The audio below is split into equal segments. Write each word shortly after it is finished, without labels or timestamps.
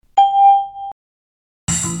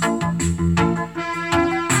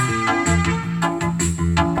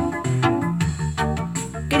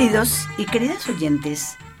Queridos y queridas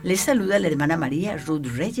oyentes, les saluda la hermana María Ruth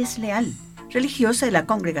Reyes Leal, religiosa de la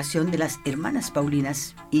Congregación de las Hermanas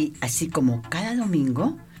Paulinas, y así como cada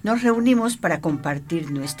domingo, nos reunimos para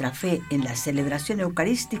compartir nuestra fe en la celebración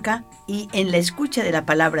eucarística y en la escucha de la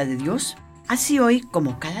palabra de Dios. Así hoy,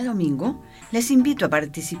 como cada domingo, les invito a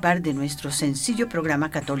participar de nuestro sencillo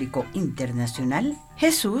programa católico internacional,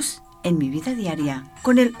 Jesús en mi vida diaria,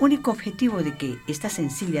 con el único objetivo de que estas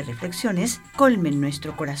sencillas reflexiones colmen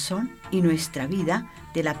nuestro corazón y nuestra vida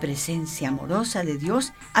de la presencia amorosa de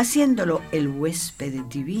Dios, haciéndolo el huésped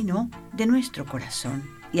divino de nuestro corazón.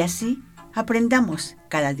 Y así aprendamos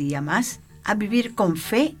cada día más a vivir con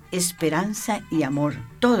fe, esperanza y amor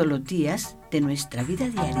todos los días de nuestra vida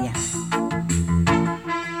diaria.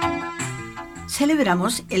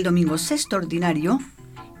 Celebramos el Domingo SEXTO Ordinario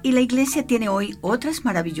y la Iglesia tiene hoy otras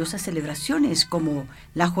maravillosas celebraciones como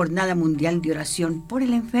la Jornada Mundial de Oración por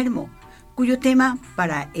el Enfermo, cuyo tema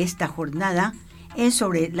para esta jornada es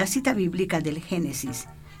sobre la cita bíblica del Génesis.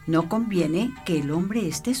 No conviene que el hombre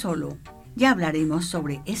esté solo. Ya hablaremos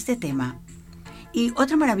sobre este tema. Y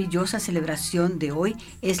otra maravillosa celebración de hoy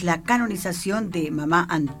es la canonización de mamá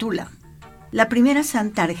ANTULA, la primera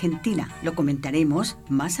santa argentina. Lo comentaremos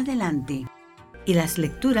más adelante. Y las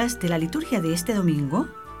lecturas de la liturgia de este domingo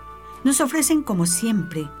nos ofrecen, como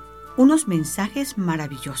siempre, unos mensajes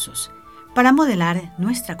maravillosos para modelar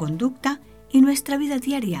nuestra conducta y nuestra vida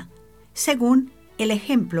diaria, según el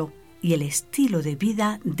ejemplo y el estilo de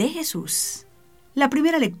vida de Jesús. La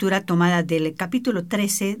primera lectura, tomada del capítulo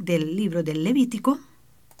 13 del libro del Levítico,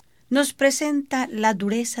 nos presenta la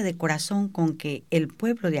dureza de corazón con que el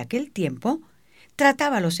pueblo de aquel tiempo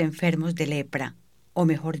trataba a los enfermos de lepra, o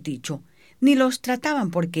mejor dicho, ni los trataban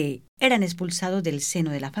porque eran expulsados del seno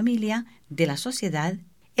de la familia, de la sociedad,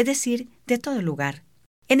 es decir, de todo lugar.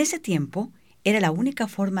 En ese tiempo era la única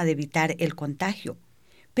forma de evitar el contagio,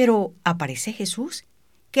 pero aparece Jesús,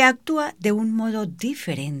 que actúa de un modo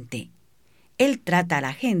diferente. Él trata a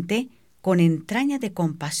la gente con entrañas de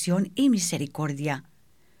compasión y misericordia,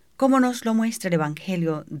 como nos lo muestra el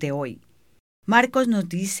Evangelio de hoy. Marcos nos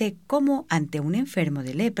dice cómo ante un enfermo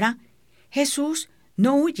de lepra, Jesús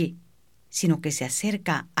no huye, sino que se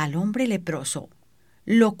acerca al hombre leproso,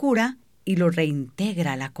 lo cura y lo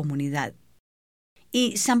reintegra a la comunidad.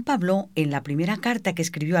 Y San Pablo, en la primera carta que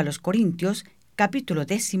escribió a los Corintios, capítulo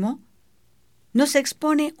 10, nos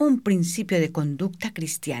expone un principio de conducta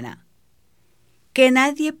cristiana: que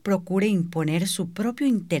nadie procure imponer su propio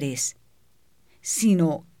interés,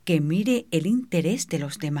 sino que mire el interés de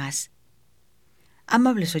los demás.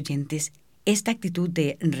 Amables oyentes, esta actitud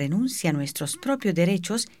de renuncia a nuestros propios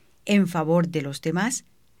derechos en favor de los demás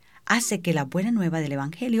hace que la buena nueva del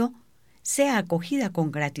Evangelio sea acogida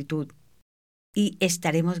con gratitud, y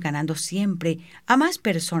estaremos ganando siempre a más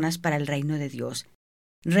personas para el reino de Dios,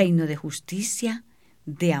 reino de justicia,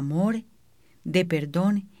 de amor, de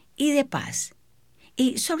perdón y de paz.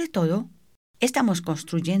 Y sobre todo, estamos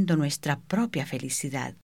construyendo nuestra propia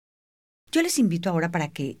felicidad. Yo les invito ahora para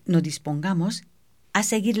que nos dispongamos a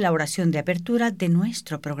seguir la oración de apertura de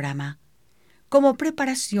nuestro programa, como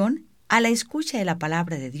preparación a la escucha de la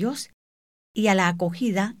palabra de Dios y a la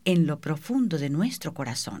acogida en lo profundo de nuestro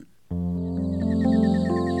corazón.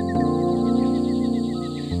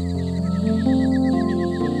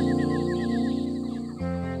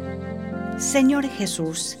 Señor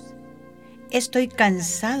Jesús, estoy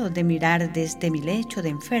cansado de mirar desde mi lecho de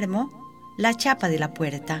enfermo la chapa de la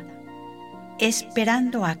puerta,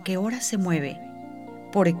 esperando a qué hora se mueve,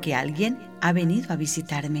 porque alguien ha venido a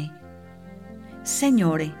visitarme.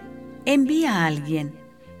 Señor, envía a alguien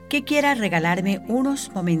que quiera regalarme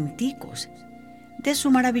unos momenticos de su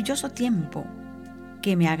maravilloso tiempo,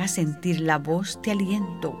 que me haga sentir la voz de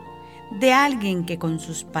aliento de alguien que con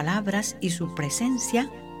sus palabras y su presencia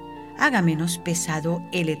haga menos pesado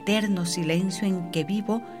el eterno silencio en que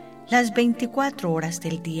vivo las 24 horas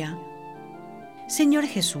del día. Señor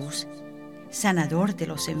Jesús, sanador de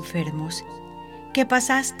los enfermos, que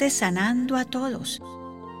pasaste sanando a todos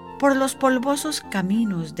por los polvosos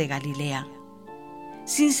caminos de Galilea,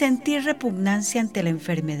 sin sentir repugnancia ante la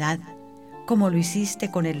enfermedad, como lo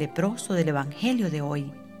hiciste con el leproso del Evangelio de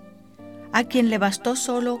hoy, a quien le bastó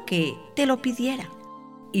solo que te lo pidiera,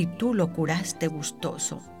 y tú lo curaste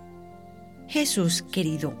gustoso. Jesús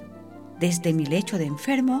querido, desde mi lecho de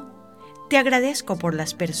enfermo, te agradezco por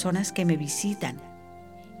las personas que me visitan,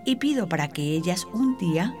 y pido para que ellas un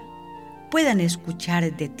día puedan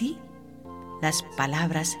escuchar de ti las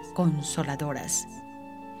palabras consoladoras: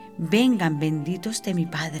 vengan benditos de mi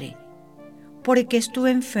Padre, porque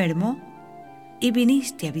estuve enfermo y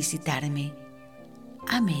viniste a visitarme.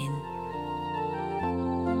 Amén.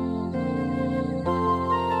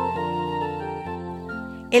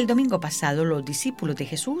 El domingo pasado los discípulos de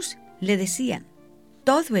Jesús le decían: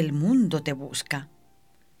 todo el mundo te busca.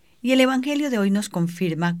 Y el Evangelio de hoy nos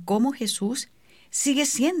confirma cómo Jesús sigue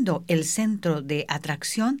siendo el centro de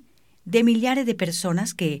atracción de millares de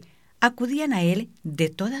personas que acudían a Él de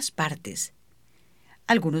todas partes.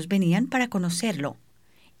 Algunos venían para conocerlo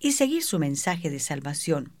y seguir su mensaje de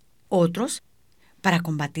salvación, otros para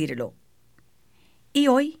combatirlo. Y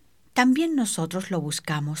hoy también nosotros lo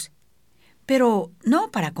buscamos, pero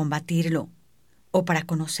no para combatirlo o para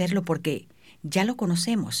conocerlo, porque ya lo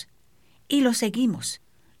conocemos y lo seguimos.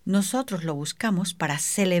 Nosotros lo buscamos para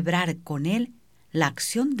celebrar con Él la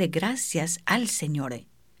acción de gracias al Señor,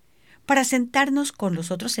 para sentarnos con los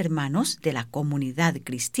otros hermanos de la comunidad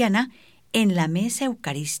cristiana en la mesa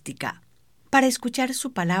eucarística, para escuchar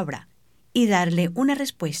su palabra y darle una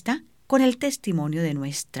respuesta con el testimonio de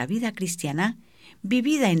nuestra vida cristiana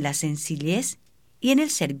vivida en la sencillez y en el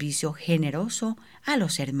servicio generoso a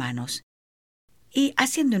los hermanos. Y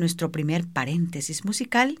haciendo nuestro primer paréntesis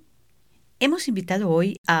musical, hemos invitado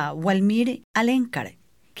hoy a Walmir Alencar,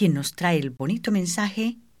 quien nos trae el bonito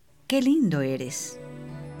mensaje: ¡Qué lindo eres!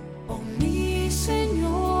 Oh, mi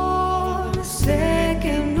Señor, sé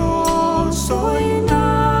que no soy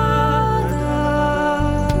nada,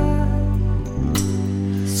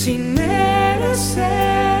 sin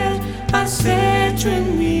merecer has hecho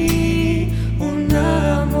en mí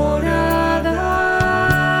una morada,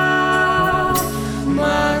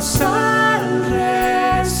 mas al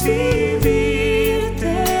recibirte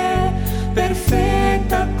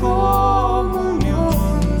perfecta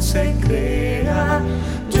comunión se crea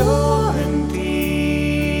yo en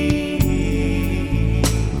ti,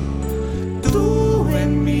 tú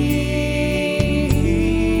en mí.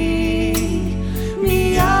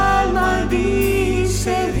 Mi alma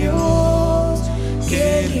dice: Dios,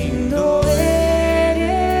 qué lindo eres.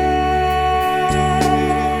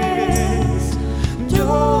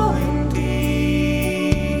 Yo en ti,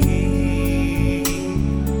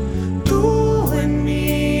 tú en mí.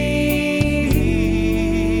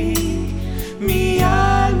 Mi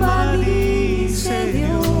alma dice: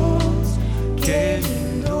 Dios, qué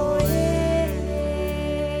lindo eres.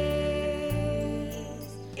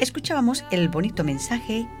 Escuchábamos el bonito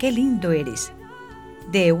mensaje «Qué lindo eres»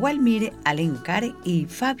 de Walmir Alencar y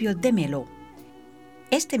Fabio de Melo.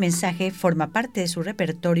 Este mensaje forma parte de su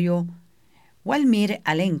repertorio Walmir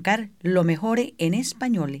Alencar, lo mejor en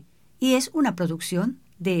español, y es una producción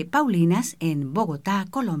de Paulinas en Bogotá,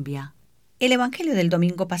 Colombia. El Evangelio del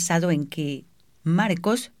domingo pasado, en que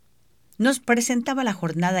Marcos nos presentaba la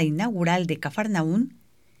jornada inaugural de Cafarnaún,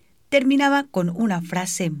 terminaba con una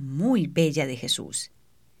frase muy bella de Jesús: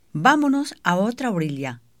 vámonos a otra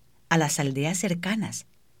orilla, a las aldeas cercanas,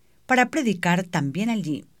 para predicar también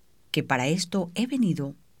allí, que para esto he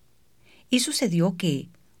venido. Y sucedió que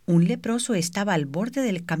un leproso estaba al borde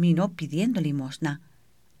del camino pidiendo limosna.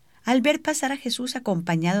 Al ver pasar a Jesús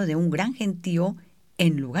acompañado de un gran gentío,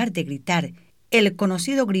 en lugar de gritar el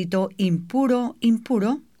conocido grito «impuro,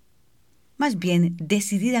 impuro», más bien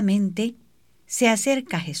decididamente se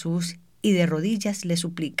acerca a Jesús y de rodillas le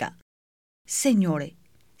suplica: «Señor,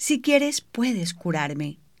 si quieres puedes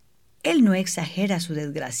curarme». Él no exagera su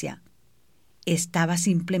desgracia. Estaba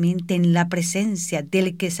simplemente en la presencia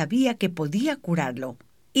del que sabía que podía curarlo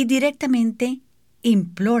y directamente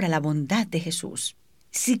implora la bondad de Jesús.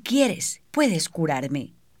 «Si quieres, puedes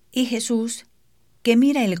curarme». Y Jesús, que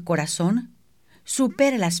mira el corazón,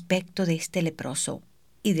 supera el aspecto de este leproso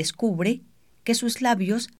y descubre que sus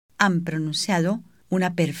labios han pronunciado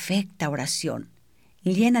una perfecta oración,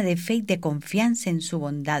 llena de fe y de confianza en su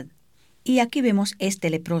bondad. Y aquí vemos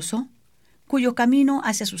este leproso, cuyo camino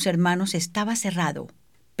hacia sus hermanos estaba cerrado,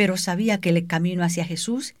 pero sabía que el camino hacia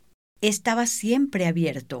Jesús estaba siempre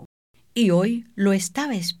abierto, y hoy lo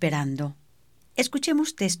estaba esperando.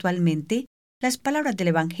 Escuchemos textualmente las palabras del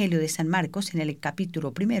Evangelio de San Marcos en el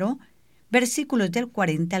capítulo 1, versículos del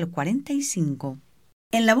 40 al 45.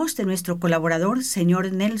 En la voz de nuestro colaborador,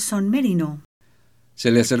 señor Nelson Merino.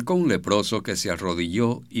 Se le acercó un leproso que se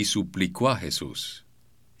arrodilló y suplicó a Jesús: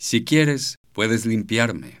 «Si quieres, puedes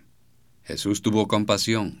limpiarme». Jesús tuvo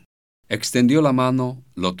compasión, extendió la mano,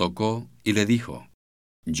 lo tocó y le dijo: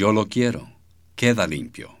 «Yo lo quiero, queda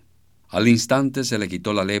limpio». Al instante se le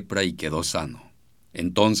quitó la lepra y quedó sano.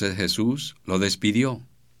 Entonces Jesús lo despidió,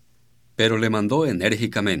 pero le mandó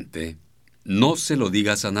enérgicamente: «No se lo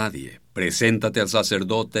digas a nadie, preséntate al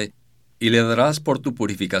sacerdote y le darás por tu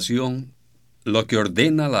purificación lo que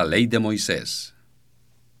ordena la ley de Moisés.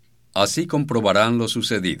 Así comprobarán lo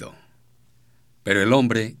sucedido». Pero el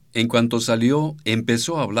hombre, en cuanto salió,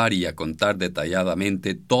 empezó a hablar y a contar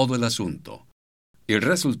detalladamente todo el asunto. Y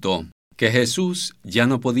resultó que Jesús ya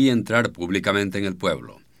no podía entrar públicamente en el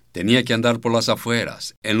pueblo. Tenía que andar por las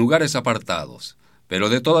afueras, en lugares apartados, pero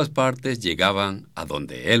de todas partes llegaban a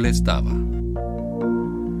donde Él estaba.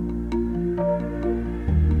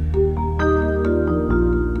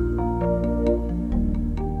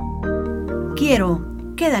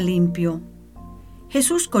 Queda limpio.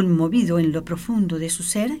 Jesús, conmovido en lo profundo de su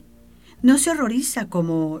ser, no se horroriza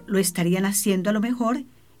como lo estarían haciendo a lo mejor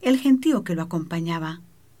el gentío que lo acompañaba.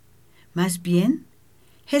 Más bien,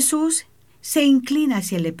 Jesús se inclina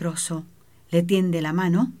hacia el leproso, le tiende la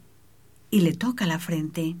mano y le toca la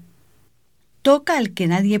frente. Toca al que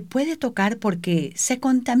nadie puede tocar porque se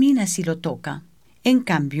contamina si lo toca. En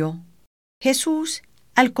cambio, Jesús,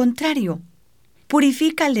 al contrario,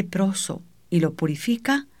 purifica al leproso y lo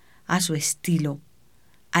purifica a su estilo,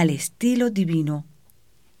 al estilo divino.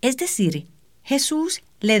 Es decir, Jesús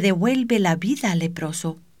le devuelve la vida al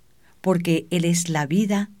leproso, porque Él es la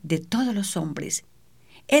vida de todos los hombres.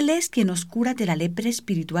 Él es quien nos cura de la lepra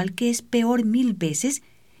espiritual, que es peor 1000 veces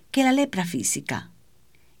que la lepra física.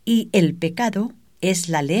 Y el pecado es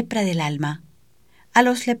la lepra del alma. A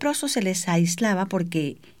los leprosos se les aislaba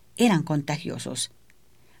porque eran contagiosos.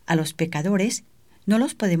 A los pecadores no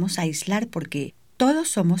los podemos aislar porque todos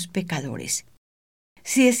somos pecadores.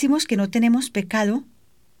 Si decimos que no tenemos pecado,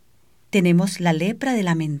 tenemos la lepra de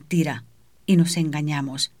la mentira y nos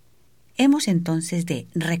engañamos. Hemos entonces de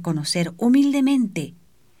reconocer humildemente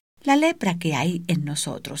la lepra que hay en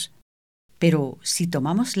nosotros. Pero si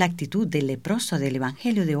tomamos la actitud del leproso del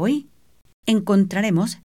Evangelio de hoy,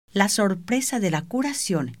 encontraremos la sorpresa de la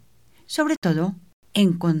curación. Sobre todo,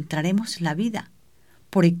 encontraremos la vida,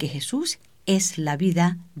 porque Jesús es la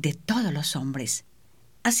vida de todos los hombres.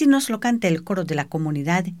 Así nos lo canta el coro de la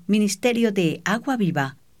comunidad Ministerio de Agua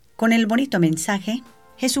Viva, con el bonito mensaje: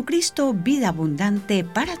 Jesucristo, vida abundante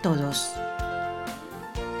para todos.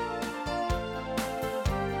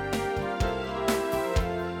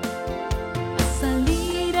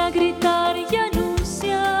 Salir a gritar y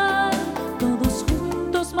anunciar, todos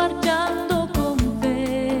juntos marchando con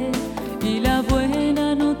fe, y la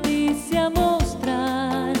buena noticia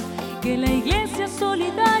mostrar, que la Iglesia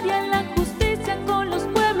solidaria en la justicia con los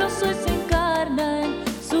pueblos hoy se encarna en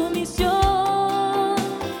su misión.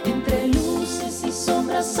 Entre luces y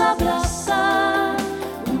sombras abrazar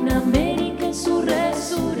una América en su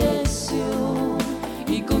resurrección,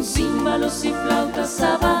 y con címbalos y flautas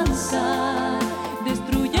avanzar,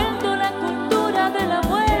 destruyendo la cultura de la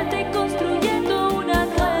muerte y construyendo una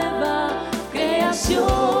nueva creación.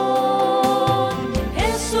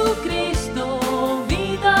 Jesucristo,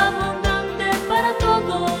 vida abundante para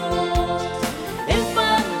todos, el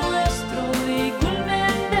pan nuestro y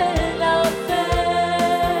culmen de la fe.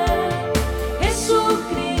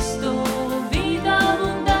 Jesucristo, vida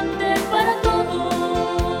abundante para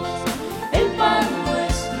todos, el pan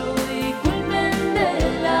nuestro y culmen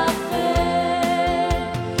de la fe.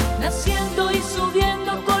 Naciendo y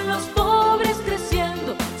subiendo con los pobres,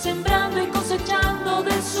 creciendo, sembrando y cosechando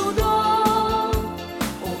del sudor.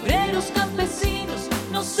 Obreros, campesinos,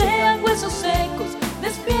 no sean huesos secos,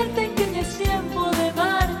 despierten que ya es tiempo de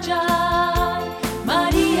marchar.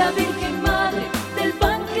 María, Virgen Madre, del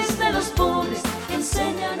pan que es de los pobres,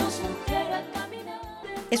 enséñanos, mujer, a caminar.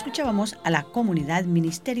 Escuchábamos a la comunidad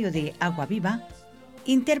Ministerio de Agua Viva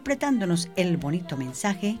interpretándonos el bonito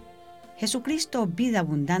mensaje: Jesucristo, vida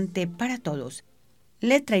abundante para todos.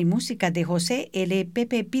 Letra y música de José L.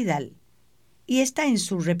 Pepe Pidal, y está en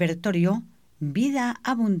su repertorio Vida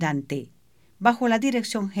Abundante, bajo la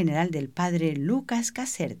dirección general del padre Lucas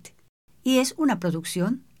Casert, y es una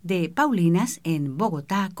producción de Paulinas en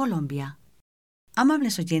Bogotá, Colombia.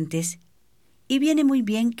 Amables oyentes, y viene muy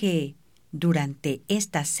bien que durante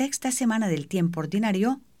esta sexta semana del tiempo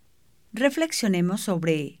ordinario reflexionemos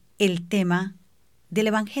sobre el tema del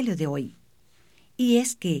Evangelio de hoy, y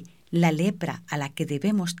es que la lepra a la que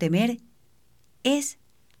debemos temer es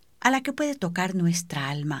a la que puede tocar nuestra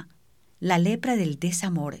alma, la lepra del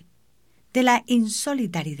desamor, de la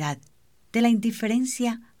insolidaridad, de la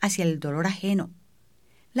indiferencia hacia el dolor ajeno,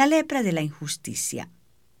 la lepra de la injusticia,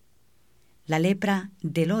 la lepra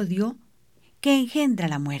del odio que engendra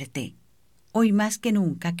la muerte. Hoy más que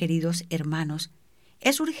nunca, queridos hermanos,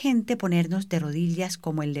 es urgente ponernos de rodillas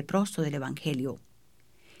como el leproso del Evangelio,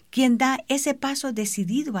 quien da ese paso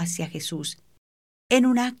decidido hacia Jesús en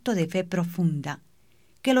un acto de fe profunda,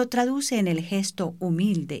 que lo traduce en el gesto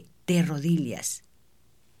humilde de rodillas.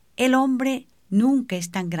 El hombre nunca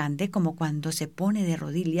es tan grande como cuando se pone de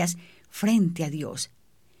rodillas frente a Dios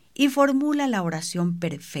y formula la oración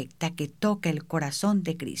perfecta que toca el corazón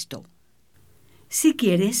de Cristo. Si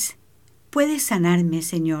quieres, puedes sanarme,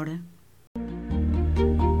 Señor.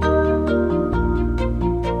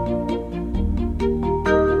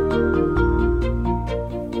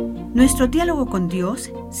 Nuestro diálogo con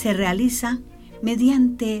Dios se realiza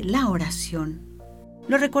mediante la oración.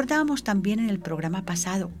 Lo recordábamos también en el programa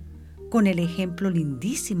pasado, con el ejemplo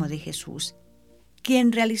lindísimo de Jesús,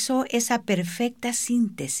 quien realizó esa perfecta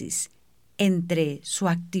síntesis entre su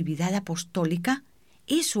actividad apostólica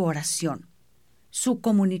y su oración, su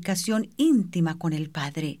comunicación íntima con el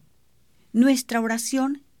Padre. Nuestra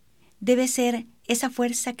oración debe ser esa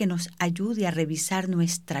fuerza que nos ayude a revisar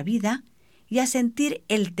nuestra vida y a sentir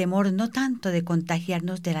el temor no tanto de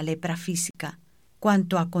contagiarnos de la lepra física,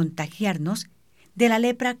 cuanto a contagiarnos de la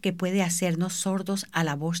lepra que puede hacernos sordos a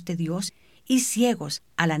la voz de Dios y ciegos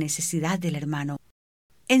a la necesidad del hermano,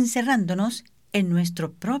 encerrándonos en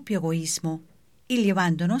nuestro propio egoísmo y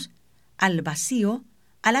llevándonos al vacío,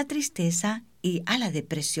 a la tristeza y a la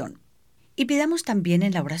depresión. Y pidamos también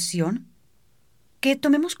en la oración que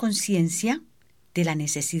tomemos conciencia de la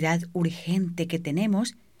necesidad urgente que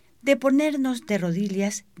tenemos de ponernos de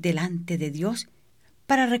rodillas delante de Dios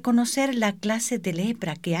para reconocer la clase de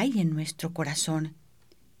lepra que hay en nuestro corazón.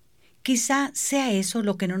 Quizá sea eso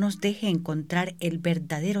lo que no nos deje encontrar el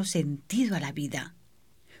verdadero sentido a la vida,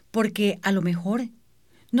 porque a lo mejor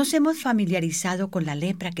nos hemos familiarizado con la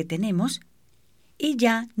lepra que tenemos y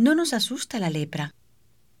ya no nos asusta la lepra.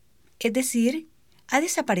 Es decir, ha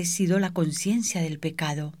desaparecido la conciencia del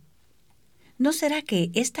pecado. ¿No será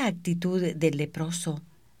que esta actitud del leproso,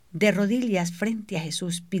 de rodillas frente a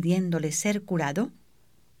Jesús pidiéndole ser curado,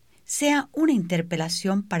 sea una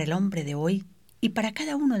interpelación para el hombre de hoy y para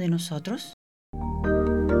cada uno de nosotros?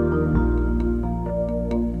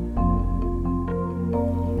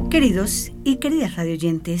 Queridos y queridas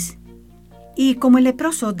radioyentes, y como el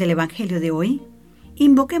leproso del Evangelio de hoy,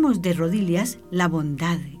 invoquemos de rodillas la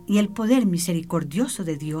bondad y el poder misericordioso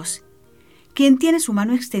de Dios, quien tiene su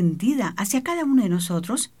mano extendida hacia cada uno de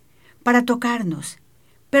nosotros para tocarnos,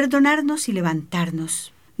 perdonarnos y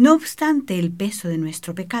levantarnos. No obstante el peso de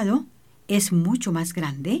nuestro pecado, es mucho más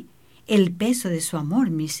grande el peso de su amor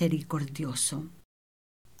misericordioso.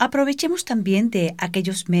 Aprovechemos también de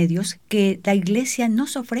aquellos medios que la Iglesia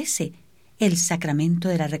nos ofrece, el sacramento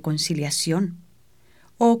de la reconciliación,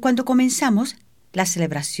 o cuando comenzamos la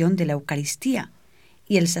celebración de la Eucaristía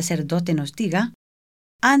y el sacerdote nos diga: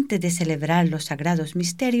 antes de celebrar los sagrados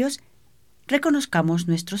misterios, reconozcamos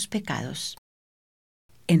nuestros pecados.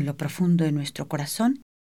 En lo profundo de nuestro corazón,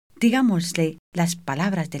 digámosle las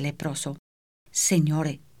palabras del leproso: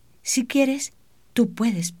 Señor, si quieres, tú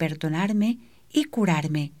puedes perdonarme y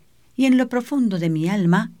curarme, y en lo profundo de mi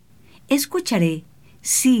alma, escucharé: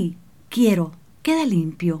 sí, quiero, queda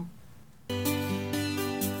limpio.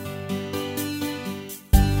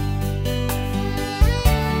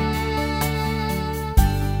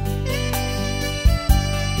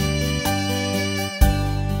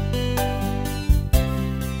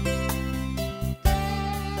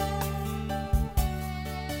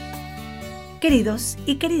 Queridos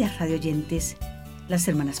y queridas radioyentes, las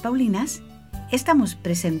hermanas Paulinas estamos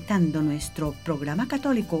presentando nuestro programa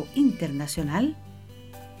católico internacional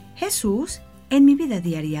Jesús en mi vida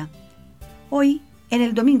diaria, hoy en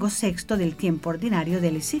el domingo sexto del tiempo ordinario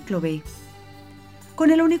del ciclo B,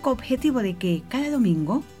 con el único objetivo de que cada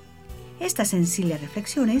domingo estas sencillas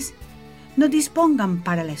reflexiones nos dispongan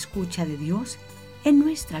para la escucha de Dios en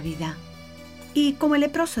nuestra vida y, como el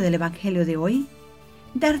leproso del Evangelio de hoy,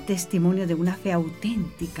 dar testimonio de una fe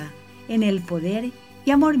auténtica en el poder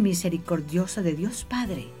y amor misericordioso de Dios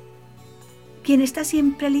Padre, quien está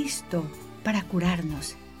siempre listo para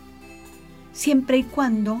curarnos, siempre y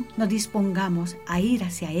cuando nos dispongamos a ir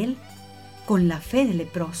hacia Él con la fe del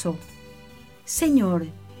leproso. Señor,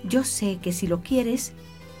 yo sé que si lo quieres,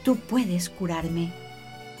 tú puedes curarme.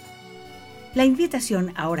 La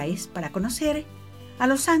invitación ahora es para conocer a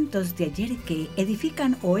los santos de ayer que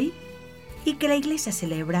edifican hoy y que la Iglesia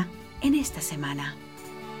celebra en esta semana.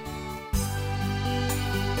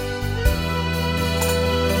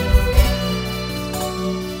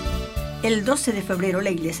 El 12 de febrero la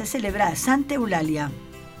Iglesia celebra a Santa Eulalia.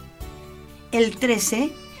 El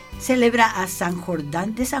 13 celebra a San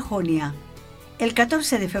Jordán de Sajonia. El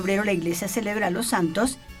 14 de febrero la Iglesia celebra a los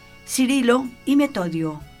santos Cirilo y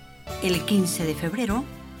Metodio. El 15 de febrero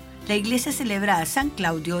la Iglesia celebra a San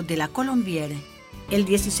Claudio de la Colombière. El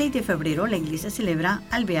 16 de febrero la Iglesia celebra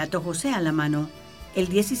al Beato José Alamano. El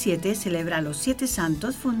 17 celebra a los 7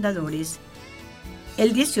 santos fundadores.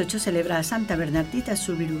 El 18 celebra a Santa Bernardita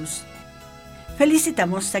Subirus.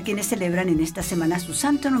 Felicitamos a quienes celebran en esta semana su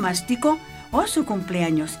santo nomástico o su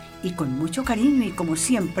cumpleaños y con mucho cariño y como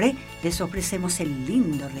siempre les ofrecemos el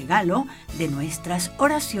lindo regalo de nuestras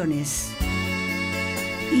oraciones.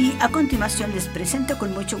 Y a continuación les presento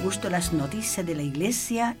con mucho gusto las noticias de la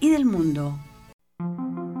Iglesia y del mundo.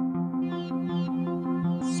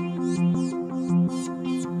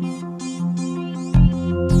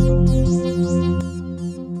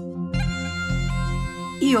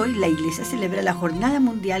 hoy la Iglesia celebra la Jornada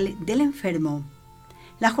Mundial del Enfermo.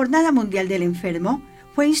 La Jornada Mundial del Enfermo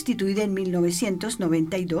fue instituida en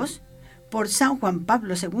 1992 por San Juan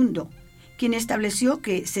Pablo II, quien estableció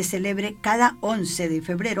que se celebre cada 11 de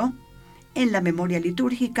febrero en la memoria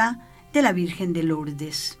litúrgica de la Virgen de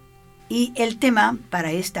Lourdes. Y el tema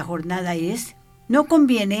para esta jornada es: no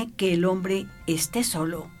conviene que el hombre esté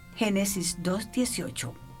solo. Génesis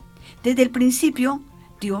 2:18. Desde el principio,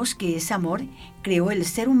 Dios, que es amor, creó el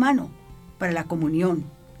ser humano para la comunión,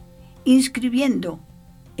 inscribiendo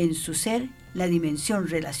en su ser la dimensión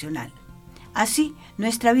relacional. Así,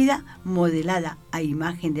 nuestra vida, modelada a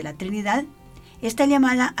imagen de la Trinidad, está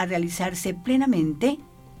llamada a realizarse plenamente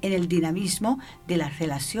en el dinamismo de las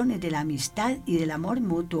relaciones de la amistad y del amor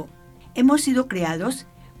mutuo. Hemos sido creados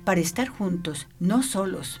para estar juntos, no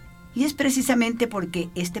solos. Y es precisamente porque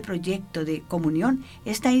este proyecto de comunión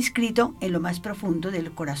está inscrito en lo más profundo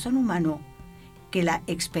del corazón humano que la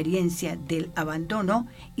experiencia del abandono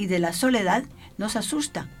y de la soledad nos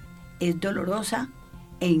asusta, es dolorosa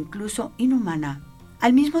e incluso inhumana.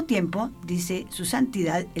 Al mismo tiempo, dice su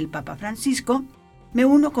santidad el Papa Francisco, me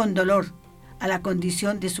uno con dolor a la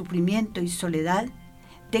condición de sufrimiento y soledad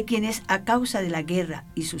de quienes a causa de la guerra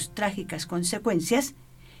y sus trágicas consecuencias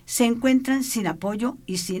se encuentran sin apoyo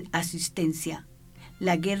y sin asistencia.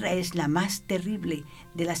 La guerra es la más terrible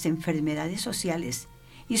de las enfermedades sociales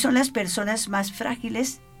y son las personas más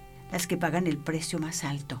frágiles las que pagan el precio más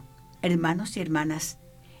alto. Hermanos y hermanas,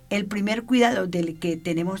 el primer cuidado del que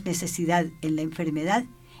tenemos necesidad en la enfermedad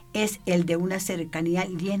es el de una cercanía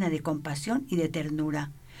llena de compasión y de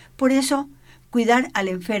ternura. Por eso, cuidar al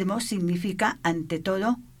enfermo significa, ante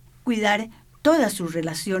todo, cuidar todas sus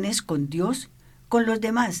relaciones con Dios, con los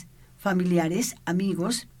demás, familiares,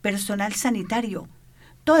 amigos, personal sanitario,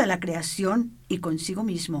 toda la creación y consigo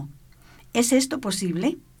mismo. ¿Es esto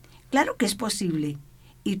posible? Claro que es posible,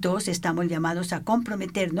 y todos estamos llamados a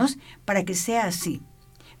comprometernos para que sea así.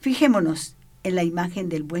 Fijémonos en la imagen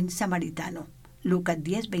del buen samaritano, Lucas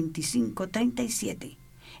 10, 25, 37,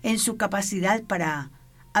 en su capacidad para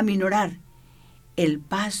aminorar el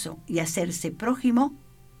paso y hacerse prójimo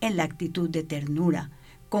en la actitud de ternura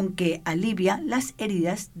con que alivia las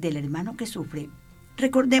heridas del hermano que sufre.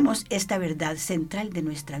 Recordemos esta verdad central de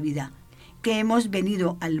nuestra vida, que hemos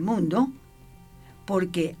venido al mundo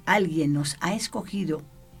porque alguien nos ha escogido.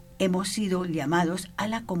 Hemos sido llamados a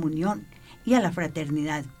la comunión y a la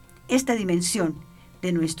fraternidad. Esta dimensión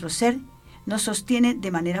de nuestro ser nos sostiene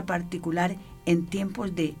de manera particular en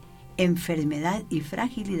tiempos de enfermedad y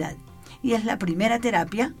fragilidad, y es la primera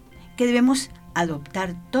terapia que debemos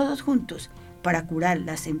adoptar todos juntos para curar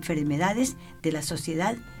las enfermedades de la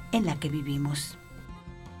sociedad en la que vivimos.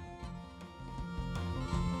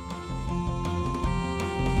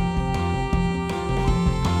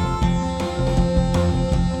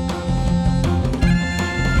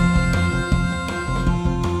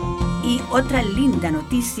 Y otra linda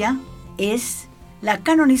noticia es la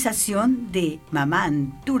canonización de Mamá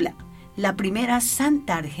Antula, la primera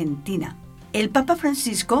santa argentina. El Papa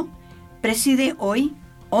Francisco preside hoy,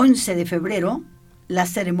 11 de febrero, la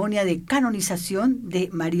ceremonia de canonización de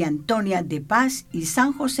María Antonia de Paz y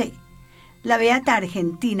San José, la beata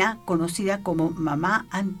argentina conocida como Mamá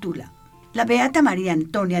Antula. La beata María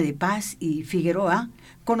Antonia de Paz y Figueroa,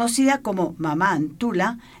 conocida como Mamá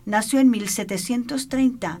Antula, nació en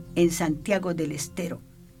 1730 en Santiago del Estero.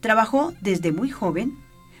 Trabajó desde muy joven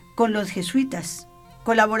con los jesuitas,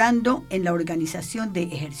 colaborando en la organización de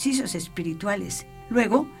ejercicios espirituales.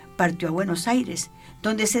 Luego partió a Buenos Aires,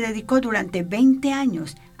 donde se dedicó durante 20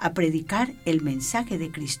 años a predicar el mensaje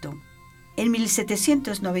de Cristo. En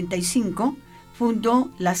 1795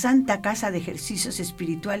 fundó la Santa Casa de Ejercicios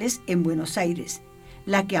Espirituales en Buenos Aires,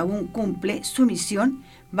 la que aún cumple su misión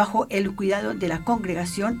bajo el cuidado de la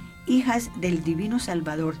congregación Hijas del Divino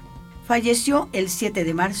Salvador. Falleció el 7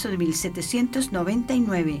 de marzo de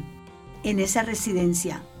 1799. En esa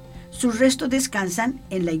residencia, sus restos descansan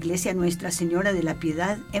en la Iglesia Nuestra Señora de la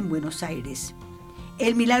Piedad en Buenos Aires.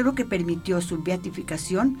 El milagro que permitió su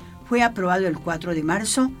beatificación fue aprobado el 4 de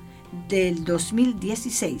marzo del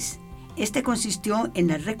 2016. Este consistió en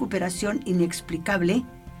la recuperación inexplicable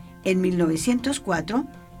en 1904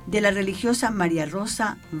 de la religiosa María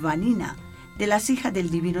Rosa Vanina, de las Hijas del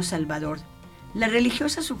Divino Salvador. La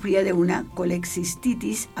religiosa sufría de una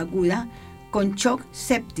colexistitis aguda con shock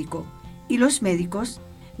séptico y los médicos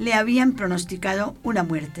le habían pronosticado una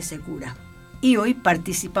muerte segura. Y hoy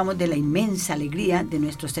participamos de la inmensa alegría de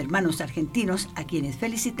nuestros hermanos argentinos, a quienes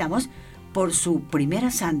felicitamos por su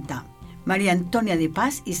primera santa, María Antonia de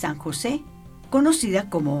Paz y San José, conocida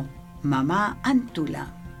como Mamá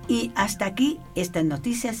Antula. Y hasta aquí estas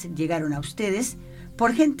noticias llegaron a ustedes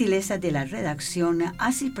Por gentileza de la redacción,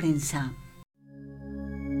 así prensa.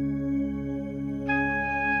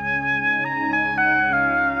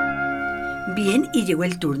 Bien, y llegó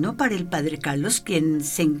el turno para el Padre Carlos, quien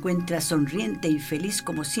se encuentra sonriente y feliz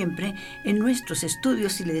como siempre en nuestros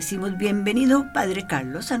estudios, y le decimos bienvenido, Padre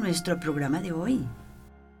Carlos, a nuestro programa de hoy.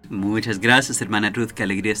 Muchas gracias, hermana Ruth, qué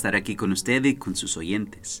alegría estar aquí con usted y con sus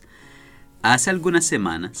oyentes. Hace algunas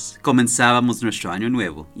semanas comenzábamos nuestro año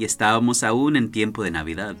nuevo y estábamos aún en tiempo de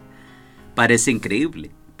Navidad. Parece increíble,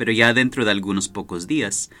 pero ya dentro de algunos pocos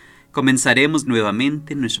días comenzaremos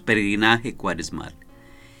nuevamente nuestro peregrinaje cuaresmal.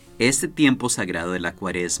 Este tiempo sagrado de la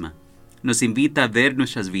Cuaresma nos invita a ver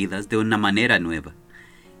nuestras vidas de una manera nueva.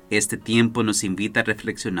 Este tiempo nos invita a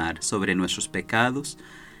reflexionar sobre nuestros pecados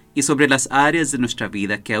y sobre las áreas de nuestra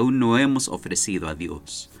vida que aún no hemos ofrecido a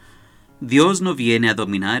Dios. Dios no viene a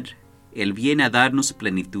dominar, Él viene a darnos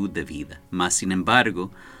plenitud de vida. Mas, sin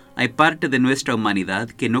embargo, hay parte de nuestra humanidad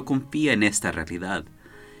que no confía en esta realidad.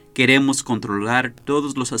 Queremos controlar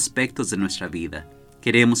todos los aspectos de nuestra vida.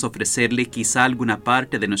 Queremos ofrecerle quizá alguna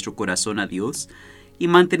parte de nuestro corazón a Dios y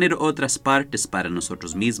mantener otras partes para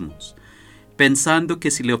nosotros mismos, pensando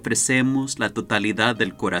que si le ofrecemos la totalidad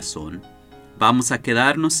del corazón, vamos a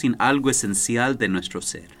quedarnos sin algo esencial de nuestro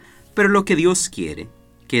ser. Pero lo que Dios quiere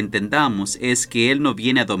que entendamos es que Él no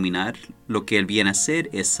viene a dominar, lo que Él viene a hacer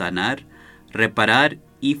es sanar, reparar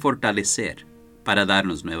y fortalecer para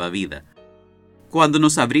darnos nueva vida. Cuando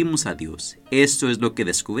nos abrimos a Dios, esto es lo que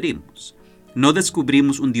descubrimos. No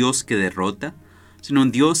descubrimos un Dios que derrota, sino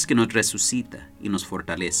un Dios que nos resucita y nos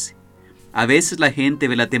fortalece. A veces la gente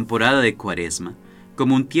ve la temporada de Cuaresma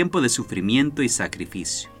como un tiempo de sufrimiento y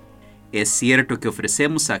sacrificio. Es cierto que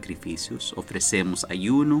ofrecemos sacrificios, ofrecemos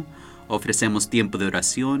ayuno, ofrecemos tiempo de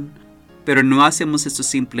oración, pero no hacemos esto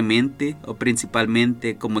simplemente o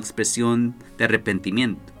principalmente como expresión de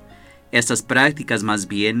arrepentimiento. Estas prácticas más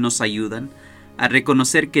bien nos ayudan a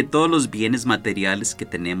reconocer que todos los bienes materiales que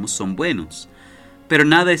tenemos son buenos, pero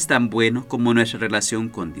nada es tan bueno como nuestra relación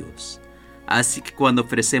con Dios. Así que cuando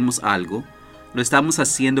ofrecemos algo, lo estamos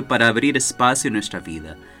haciendo para abrir espacio en nuestra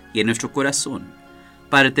vida y en nuestro corazón,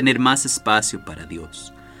 para tener más espacio para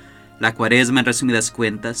Dios. La Cuaresma, en resumidas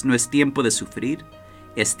cuentas, no es tiempo de sufrir,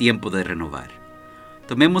 es tiempo de renovar.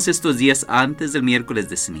 Tomemos estos días antes del miércoles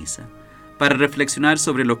de ceniza para reflexionar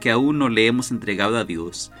sobre lo que aún no le hemos entregado a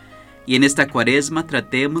Dios, y en esta Cuaresma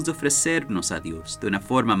tratemos de ofrecernos a Dios de una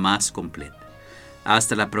forma más completa.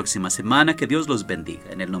 Hasta la próxima semana, que Dios los bendiga.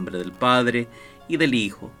 En el nombre del Padre, y del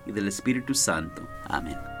Hijo, y del Espíritu Santo.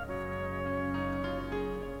 Amén.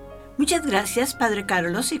 Muchas gracias, Padre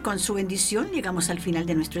Carlos, y con su bendición llegamos al final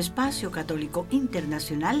de nuestro espacio católico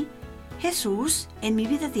internacional, Jesús en mi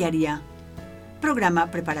vida diaria. Programa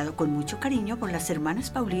preparado con mucho cariño por las hermanas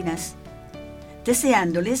Paulinas,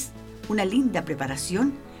 deseándoles una linda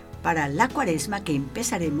preparación para la Cuaresma que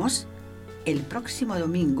empezaremos el próximo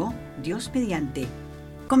domingo, Dios mediante,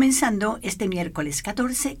 comenzando este miércoles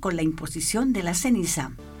 14 con la imposición de la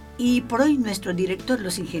ceniza. Y por hoy nuestro director,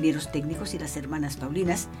 los ingenieros técnicos y las hermanas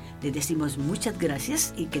Paulinas, les decimos muchas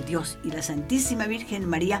gracias y que Dios y la Santísima Virgen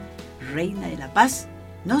María, Reina de la Paz,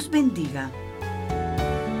 nos bendiga.